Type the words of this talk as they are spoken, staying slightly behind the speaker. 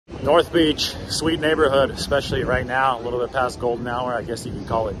North Beach, sweet neighborhood, especially right now, a little bit past golden hour. I guess you can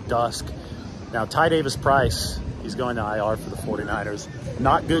call it dusk. Now, Ty Davis-Price, he's going to IR for the 49ers.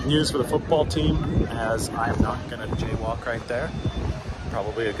 Not good news for the football team, as I'm not going to jaywalk right there.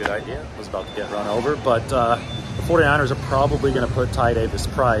 Probably a good idea. I was about to get run over, but the 49ers are probably going to put Ty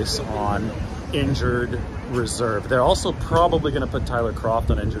Davis-Price on injured reserve. They're also probably going to put Tyler Kroft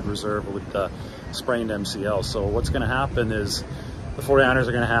on injured reserve with the sprained MCL. So what's going to happen is the 49ers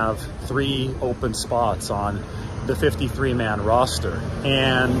are going to have 3 open spots on the 53-man roster.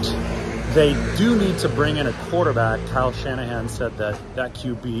 And they do need to bring in a quarterback. Kyle Shanahan said that that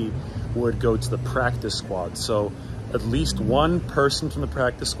QB would go to the practice squad. So at least one person from the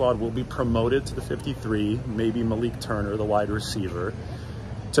practice squad will be promoted to the 53, maybe Malik Turner, the wide receiver,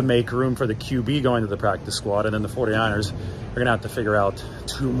 to make room for the QB going to the practice squad. And then the 49ers are going to have to figure out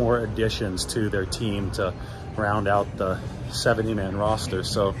 2 more additions to their team to round out the 70-man roster.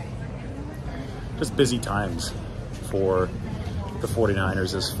 So just busy times for the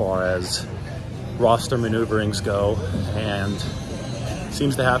 49ers as far as roster maneuverings go, and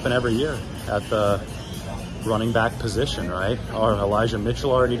seems to happen every year at the running back position, right? Or Elijah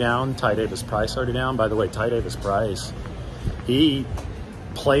Mitchell already down, Ty Davis-Price already down. By the way, Ty Davis-Price, he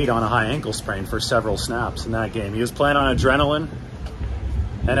played on a high ankle sprain for several snaps in that game. He was playing on adrenaline.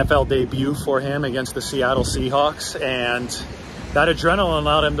 NFL debut for him against the Seattle Seahawks, and that adrenaline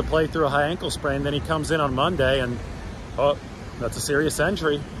allowed him to play through a high ankle sprain. Then he comes in on Monday and, oh, that's a serious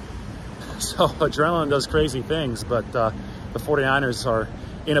injury. So adrenaline does crazy things, but the 49ers are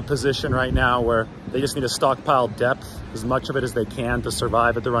in a position right now where they just need to stockpile depth, as much of it as they can, to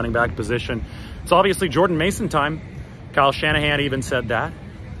survive at the running back position. It's obviously Jordan Mason time. Kyle Shanahan even said that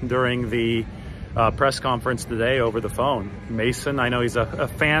during the press conference today over the phone. Mason, I know he's a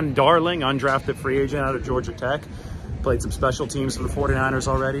fan darling, undrafted free agent out of Georgia Tech. Played some special teams for the 49ers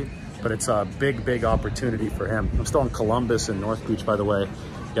already, but it's a big, big opportunity for him. I'm still in Columbus and North Beach, by the way.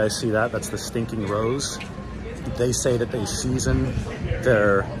 You guys see that? That's the Stinking Rose. They say that they season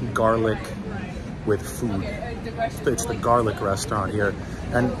their garlic with food. It's the garlic restaurant here.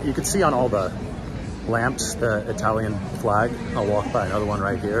 And you can see on all the lamps, the Italian flag. I'll walk by another one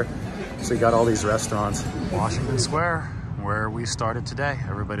right here. So you got all these restaurants. Washington Square, where we started today.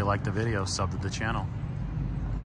 Everybody liked the video, sub to the channel.